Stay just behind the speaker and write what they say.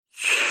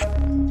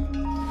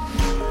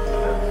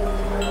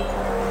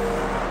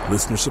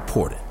Listener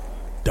supported.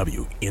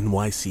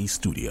 WNYC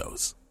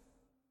Studios.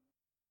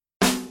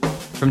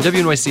 From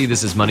WNYC,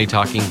 this is Money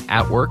Talking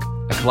at Work,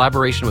 a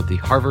collaboration with the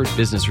Harvard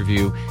Business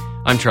Review.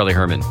 I'm Charlie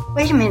Herman.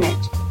 Wait a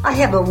minute. I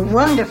have a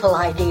wonderful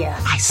idea.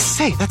 I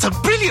say, that's a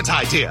brilliant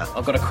idea.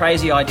 I've got a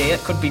crazy idea.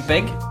 It could be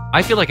big.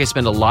 I feel like I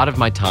spend a lot of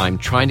my time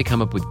trying to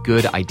come up with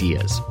good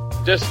ideas.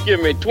 Just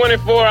give me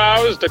 24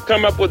 hours to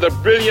come up with a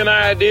brilliant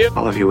idea.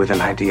 All of you with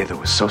an idea that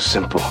was so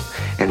simple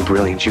and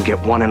brilliant, you get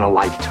one in a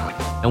lifetime.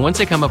 And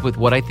once I come up with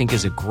what I think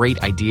is a great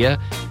idea,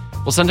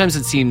 well, sometimes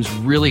it seems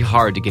really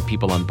hard to get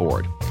people on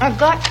board. I've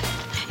got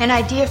an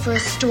idea for a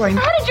story.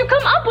 How did you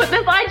come up with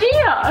this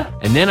idea?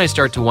 And then I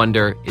start to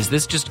wonder, is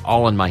this just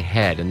all in my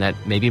head and that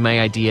maybe my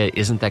idea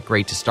isn't that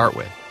great to start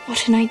with?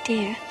 What an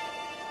idea.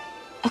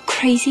 A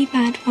crazy,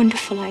 mad,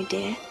 wonderful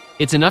idea.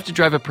 It's enough to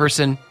drive a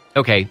person,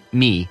 okay,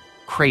 me,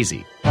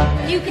 crazy.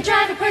 You could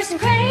drive a person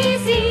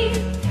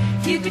crazy.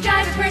 You could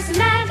drive a person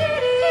mad.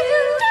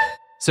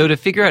 So to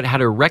figure out how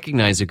to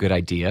recognize a good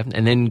idea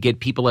and then get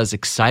people as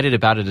excited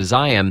about it as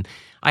I am,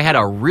 I had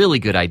a really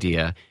good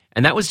idea,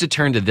 and that was to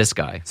turn to this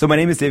guy. So my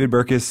name is David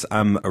Burkus.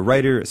 I'm a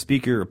writer, a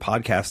speaker, a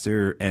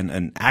podcaster, and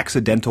an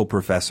accidental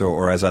professor,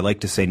 or as I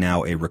like to say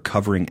now, a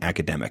recovering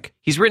academic.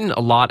 He's written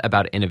a lot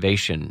about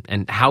innovation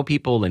and how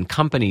people and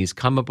companies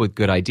come up with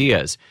good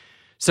ideas.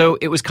 So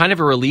it was kind of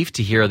a relief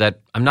to hear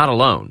that I'm not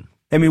alone.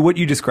 I mean, what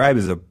you describe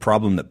is a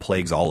problem that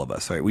plagues all of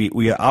us, right?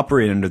 We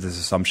operate under this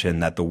assumption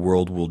that the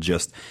world will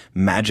just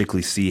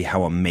magically see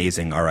how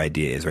amazing our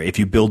idea is, right? If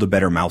you build a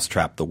better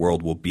mousetrap, the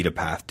world will beat a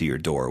path to your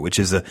door, which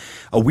is a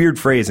weird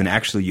phrase, and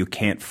actually you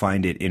can't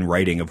find it in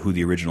writing of who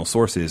the original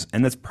source is,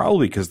 and that's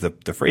probably because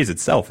the phrase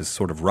itself is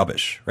sort of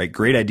rubbish, right?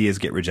 Great ideas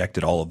get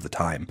rejected all of the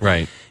time.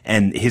 Right.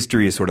 And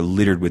history is sort of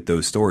littered with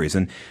those stories.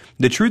 And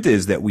the truth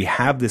is that we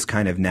have this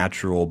kind of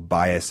natural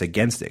bias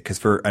against it, because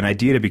for an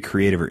idea to be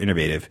creative or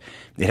innovative,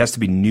 it has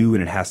to be new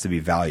and it has to be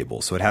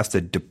valuable. So it has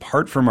to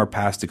depart from our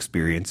past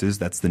experiences.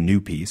 That's the new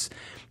piece.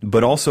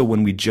 But also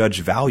when we judge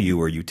value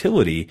or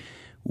utility,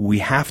 we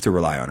have to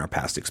rely on our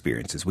past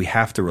experiences. We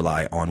have to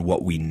rely on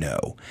what we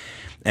know.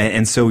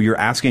 And so you're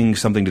asking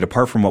something to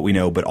depart from what we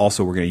know, but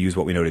also we're going to use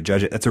what we know to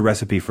judge it. That's a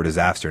recipe for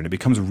disaster. And it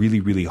becomes really,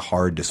 really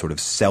hard to sort of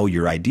sell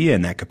your idea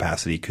in that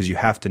capacity because you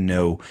have to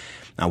know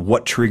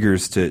what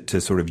triggers to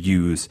sort of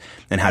use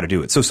and how to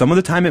do it. So some of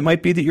the time it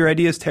might be that your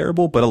idea is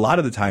terrible, but a lot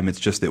of the time it's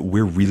just that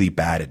we're really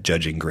bad at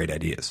judging great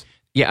ideas.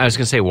 Yeah, I was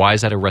going to say, why is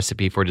that a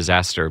recipe for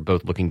disaster,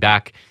 both looking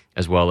back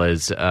as well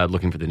as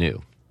looking for the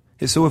new?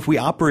 So if we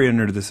operate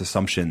under this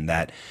assumption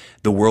that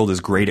the world is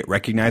great at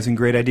recognizing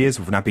great ideas,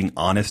 if we're not being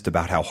honest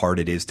about how hard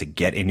it is to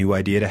get a new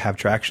idea to have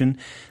traction,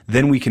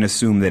 then we can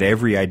assume that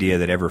every idea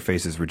that ever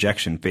faces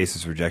rejection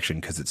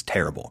because it's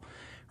terrible.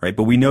 Right?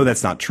 But we know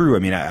that's not true. I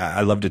mean, I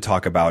love to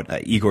talk about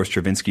Igor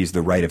Stravinsky's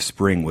The Rite of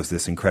Spring was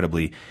this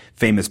incredibly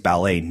famous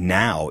ballet.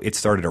 Now it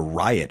started a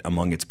riot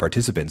among its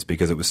participants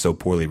because it was so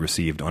poorly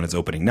received on its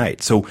opening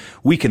night. So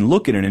we can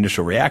look at an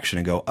initial reaction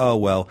and go, oh,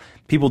 well,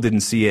 people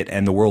didn't see it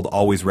and the world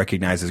always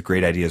recognizes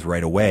great ideas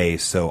right away.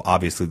 So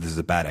obviously this is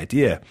a bad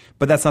idea.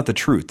 But that's not the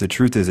truth. The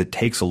truth is it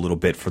takes a little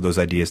bit for those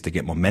ideas to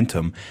get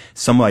momentum.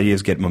 Some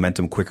ideas get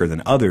momentum quicker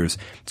than others.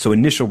 So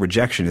initial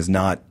rejection is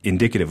not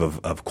indicative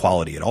of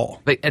quality at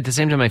all. But at the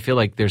same time, I feel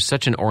like there's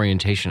such an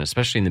orientation,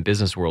 especially in the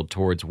business world,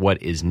 towards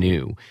what is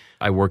new.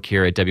 I work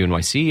here at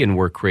WNYC and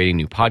we're creating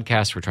new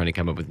podcasts. We're trying to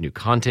come up with new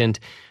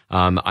content.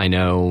 I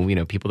know,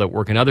 people that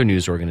work in other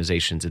news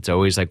organizations. It's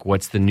always like,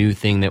 what's the new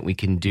thing that we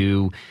can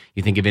do?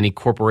 You think of any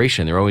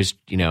corporation, they're always,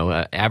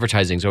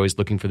 advertising is always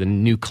looking for the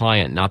new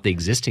client, not the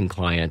existing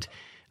client.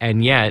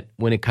 And yet,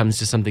 when it comes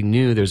to something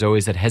new, there's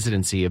always that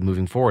hesitancy of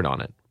moving forward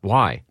on it.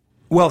 Why?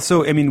 Well,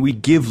 so, I mean, we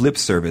give lip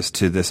service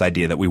to this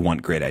idea that we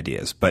want great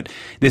ideas, but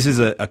this is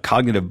a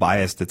cognitive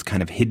bias that's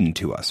kind of hidden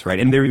to us, right?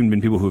 And there have even been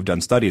people who have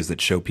done studies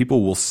that show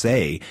people will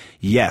say,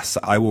 yes,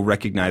 I will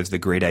recognize the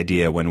great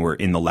idea when we're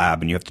in the lab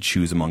and you have to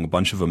choose among a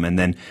bunch of them. And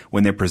then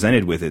when they're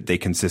presented with it, they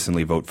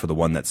consistently vote for the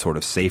one that's sort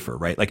of safer,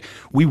 right? Like,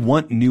 we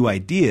want new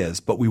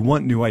ideas, but we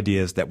want new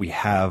ideas that we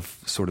have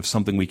sort of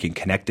something we can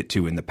connect it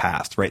to in the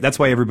past, right? That's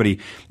why everybody,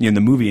 in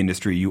the movie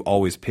industry, you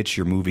always pitch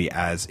your movie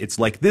as it's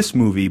like this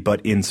movie, but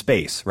in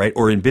space, right?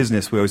 Or in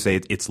business, we always say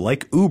it's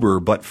like Uber,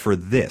 but for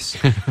this.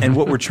 And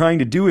what we're trying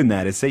to do in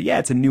that is say, yeah,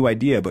 it's a new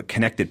idea, but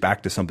connect it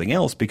back to something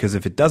else, because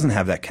if it doesn't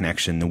have that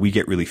connection, then we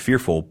get really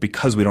fearful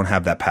because we don't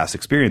have that past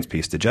experience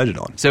piece to judge it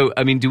on. So,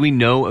 I mean, do we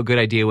know a good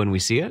idea when we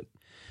see it?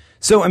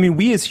 So, I mean,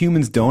 we as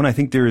humans don't. I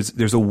think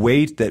there's a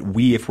way that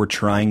we, if we're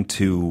trying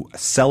to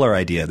sell our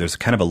idea, there's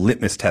kind of a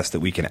litmus test that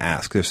we can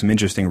ask. There's some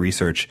interesting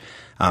research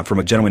from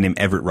a gentleman named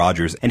Everett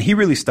Rogers, and he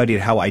really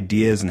studied how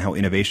ideas and how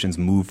innovations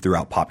move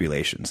throughout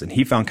populations. And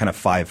he found kind of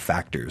 5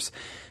 factors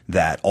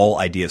that all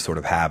ideas sort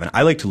of have. And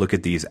I like to look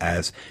at these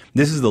as,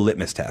 this is the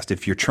litmus test.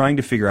 If you're trying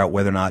to figure out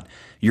whether or not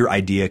your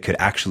idea could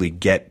actually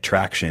get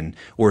traction,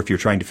 or if you're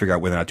trying to figure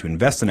out whether or not to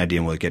invest in an idea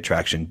and will it get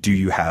traction, do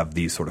you have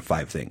these sort of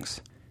 5 things?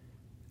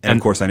 And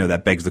of course, I know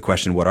that begs the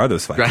question, what are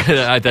those 5 things?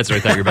 That's what I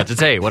thought you were about to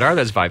say. What are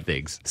those 5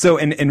 things? So,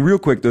 and real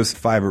quick, those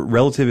 5 are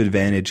relative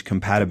advantage,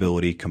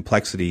 compatibility,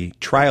 complexity,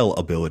 trial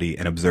ability,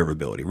 and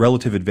observability.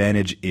 Relative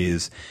advantage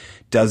is,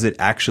 does it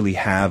actually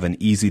have an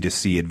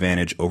easy-to-see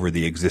advantage over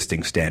the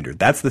existing standard?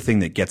 That's the thing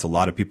that gets a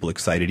lot of people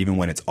excited, even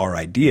when it's our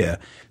idea.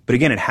 But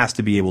again, it has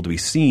to be able to be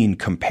seen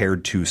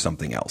compared to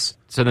something else.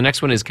 So the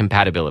next one is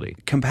compatibility.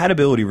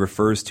 Compatibility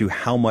refers to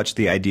how much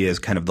the idea is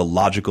kind of the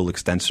logical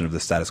extension of the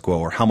status quo,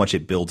 or how much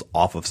it builds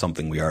off of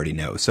something we already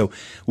know. So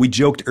we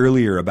joked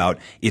earlier about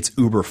it's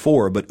Uber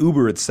 4, but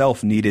Uber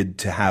itself needed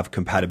to have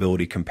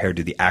compatibility compared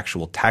to the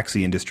actual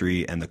taxi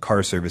industry and the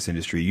car service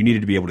industry. You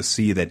needed to be able to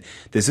see that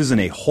this isn't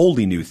a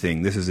wholly new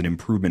thing. This is an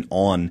improvement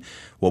on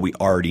what we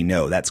already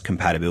know. That's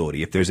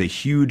compatibility. If there's a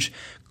huge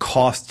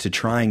cost to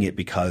trying it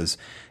because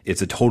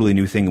it's a totally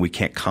new thing and we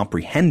can't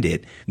comprehend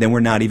it, then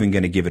we're not even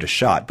going to give it a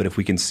shot. But if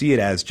we can see it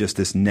as just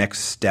this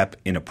next step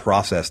in a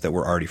process that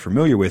we're already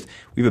familiar with,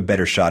 we have a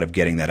better shot of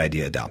getting that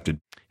idea adopted.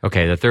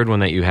 Okay, the third one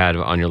that you had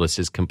on your list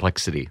is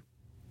complexity.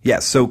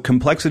 Yes, so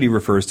complexity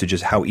refers to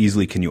just how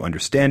easily can you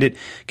understand it,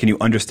 can you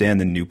understand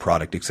the new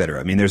product, etc.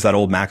 I mean, there's that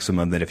old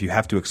maximum that if you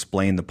have to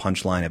explain the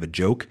punchline of a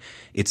joke,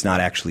 it's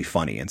not actually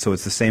funny. And so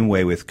it's the same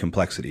way with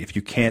complexity. If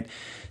you can't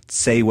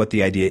say what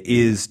the idea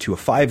is to a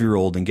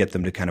 5-year-old and get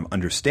them to kind of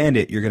understand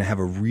it, you're going to have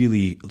a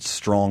really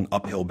strong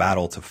uphill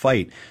battle to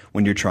fight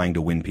when you're trying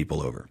to win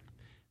people over.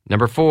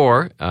 Number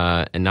 4,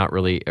 and not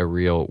really a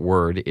real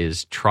word,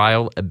 is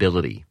trial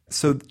ability.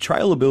 So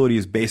trial ability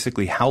is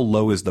basically how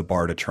low is the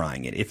bar to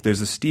trying it. If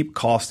there's a steep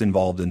cost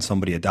involved in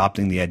somebody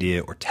adopting the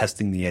idea or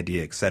testing the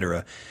idea,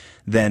 etc.,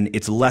 then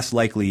it's less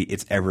likely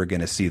it's ever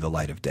going to see the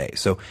light of day.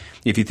 So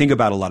if you think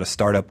about a lot of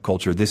startup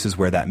culture, this is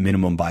where that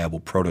minimum viable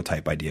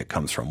prototype idea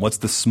comes from. What's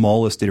the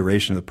smallest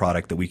iteration of the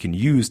product that we can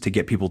use to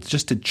get people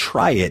just to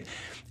try it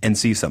and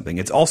see something?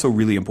 It's also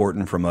really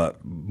important from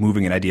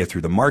moving an idea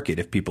through the market.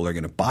 If people are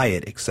going to buy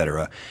it,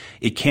 etc.,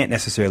 it can't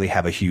necessarily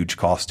have a huge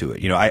cost to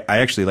it. You know, I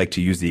actually like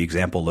to use the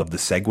example of the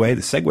Segway.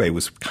 The Segway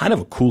was kind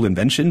of a cool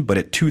invention, but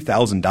at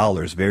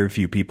 $2,000, very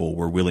few people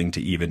were willing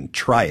to even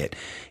try it.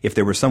 If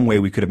there were some way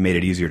we could have made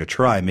it easier to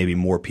try, maybe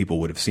more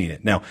people would have seen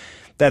it. Now,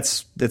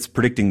 that's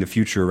predicting the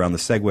future around the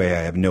Segway.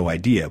 I have no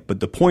idea. But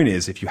the point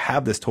is, if you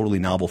have this totally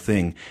novel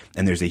thing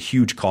and there's a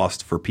huge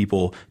cost for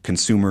people,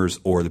 consumers,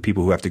 or the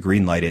people who have to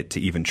greenlight it to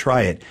even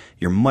try it,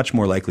 you're much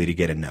more likely to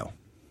get a no.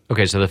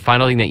 Okay, so the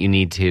final thing that you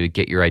need to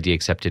get your idea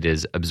accepted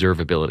is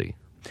observability.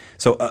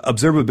 So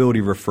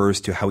observability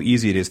refers to how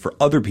easy it is for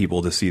other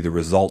people to see the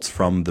results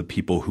from the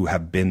people who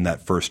have been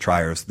that first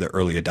triers, the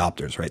early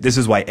adopters, right? This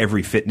is why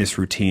every fitness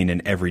routine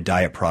and every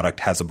diet product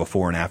has a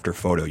before and after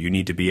photo. You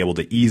need to be able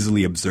to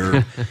easily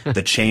observe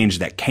the change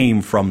that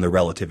came from the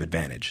relative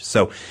advantage.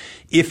 So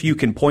if you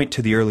can point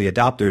to the early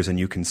adopters and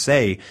you can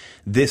say,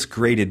 this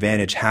great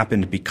advantage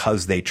happened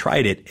because they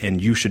tried it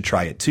and you should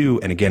try it too,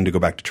 and again, to go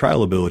back to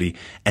trial ability,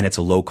 and it's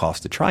a low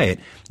cost to try it,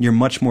 you're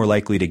much more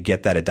likely to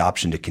get that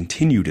adoption to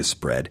continue to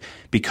spread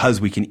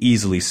because we can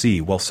easily see,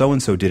 well,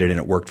 so-and-so did it and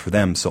it worked for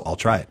them, so I'll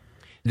try it.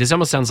 This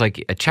almost sounds like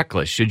a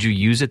checklist. Should you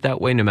use it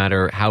that way no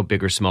matter how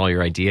big or small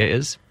your idea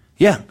is?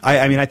 Yeah,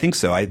 I mean, I think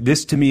so.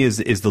 This to me is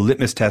the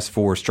litmus test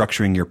for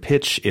structuring your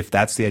pitch, if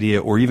that's the idea,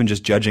 or even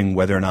just judging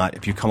whether or not,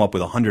 if you come up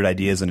with 100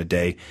 ideas in a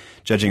day,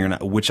 judging or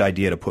not which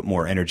idea to put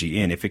more energy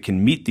in. If it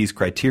can meet these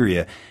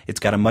criteria, it's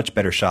got a much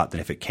better shot than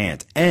if it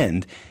can't.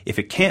 And if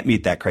it can't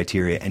meet that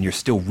criteria and you're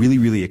still really,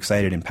 really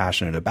excited and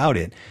passionate about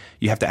it,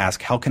 you have to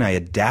ask, how can I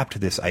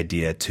adapt this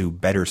idea to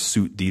better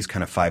suit these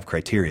kind of 5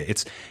 criteria?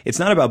 It's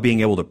not about being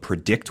able to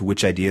predict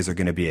which ideas are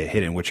going to be a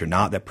hit and which are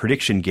not. That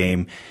prediction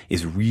game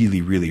is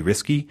really, really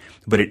risky,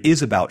 but it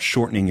is about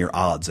shortening your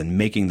odds and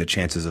making the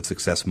chances of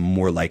success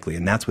more likely.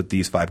 And that's what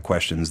these 5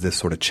 questions, this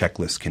sort of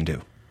checklist can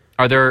do.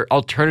 Are there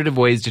alternative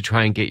ways to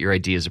try and get your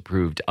ideas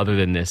approved other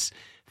than this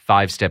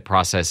 5-step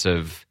process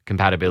of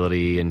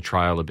compatibility and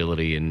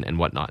trialability and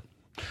whatnot?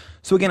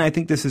 So again, I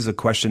think this is a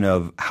question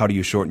of how do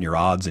you shorten your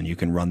odds, and you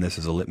can run this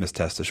as a litmus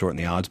test to shorten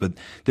the odds. But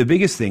the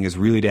biggest thing is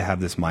really to have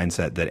this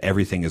mindset that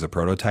everything is a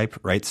prototype,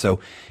 right? So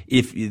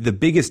if the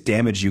biggest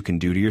damage you can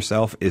do to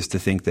yourself is to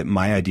think that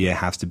my idea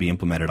has to be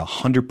implemented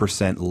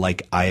 100%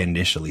 like I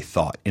initially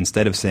thought,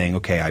 instead of saying,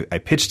 okay, I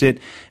pitched it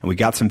and we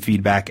got some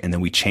feedback and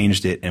then we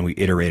changed it and we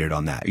iterated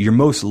on that. Your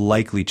most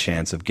likely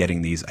chance of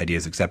getting these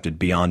ideas accepted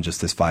beyond just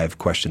this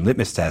 5-question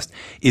litmus test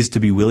is to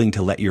be willing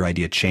to let your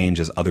idea change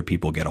as other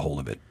people get a hold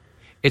of it.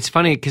 It's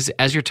funny because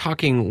as you're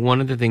talking, one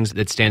of the things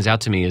that stands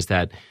out to me is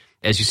that,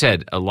 as you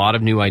said, a lot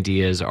of new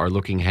ideas are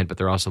looking ahead, but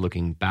they're also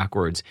looking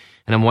backwards.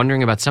 And I'm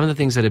wondering about some of the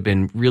things that have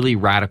been really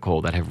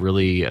radical, that have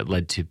really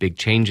led to big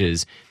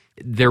changes.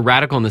 They're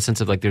radical in the sense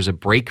of like there's a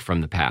break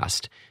from the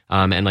past.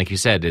 And like you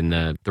said, in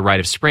the Rite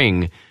of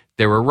Spring,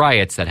 there were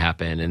riots that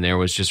happened and there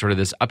was just sort of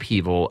this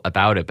upheaval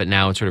about it, but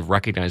now it's sort of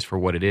recognized for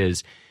what it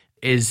is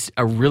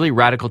a really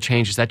radical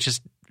change. Is that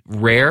just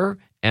rare?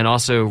 And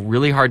also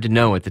really hard to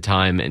know at the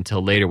time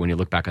until later when you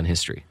look back on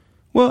history.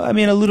 Well, I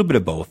mean, a little bit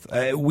of both.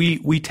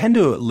 We tend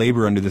to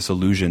labor under this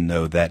illusion,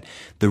 though, that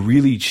the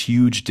really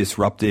huge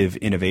disruptive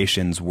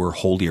innovations were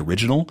wholly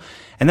original.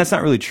 And that's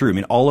not really true. I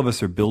mean, all of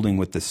us are building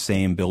with the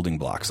same building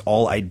blocks.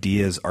 All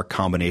ideas are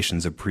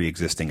combinations of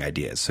pre-existing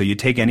ideas. So you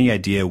take any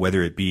idea,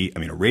 whether it be,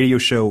 a radio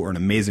show or an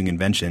amazing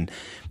invention,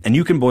 and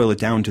you can boil it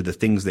down to the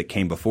things that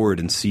came before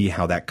it and see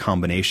how that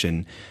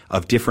combination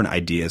of different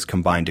ideas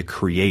combine to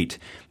create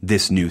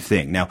this new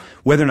thing. Now,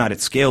 whether or not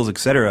it scales, et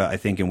cetera, I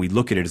think, and we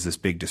look at it as this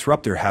big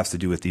disruptor, has to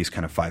do with these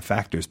kind of 5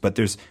 factors. But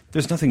there's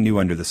nothing new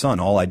under the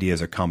sun. All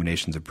ideas are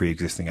combinations of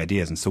pre-existing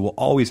ideas. And so we'll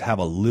always have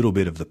a little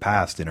bit of the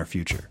past in our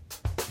future.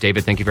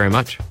 David, thank you very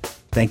much.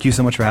 Thank you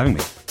so much for having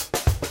me.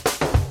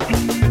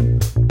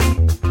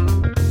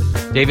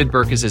 David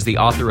Burkus is the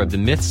author of The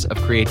Myths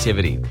of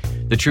Creativity,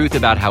 the truth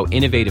about how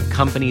innovative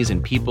companies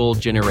and people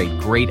generate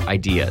great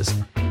ideas.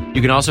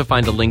 You can also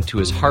find a link to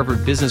his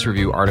Harvard Business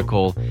Review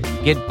article,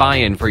 Get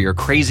Buy-in for Your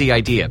Crazy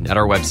Idea, at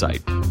our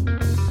website.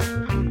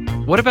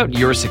 What about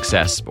your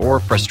success or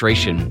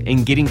frustration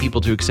in getting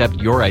people to accept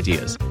your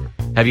ideas?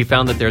 Have you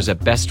found that there's a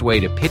best way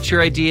to pitch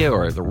your idea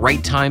or the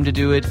right time to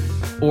do it?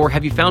 Or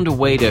have you found a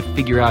way to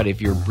figure out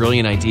if your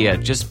brilliant idea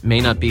just may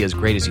not be as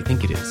great as you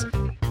think it is?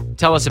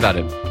 Tell us about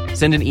it.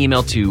 Send an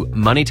email to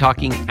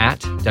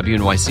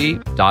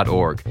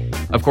moneytalking@wnyc.org.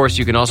 Of course,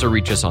 you can also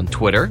reach us on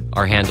Twitter.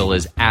 Our handle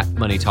is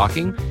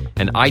 @moneytalking,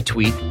 and I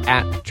tweet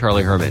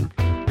 @CharlieHerman.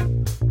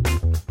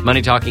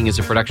 Money Talking is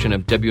a production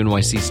of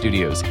WNYC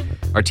Studios.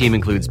 Our team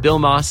includes Bill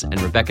Moss and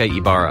Rebecca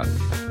Ibarra.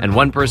 And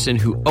one person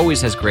who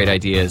always has great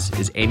ideas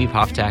is Amy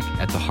Poftak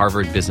at the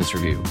Harvard Business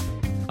Review.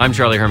 I'm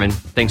Charlie Herman.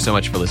 Thanks so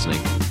much for listening.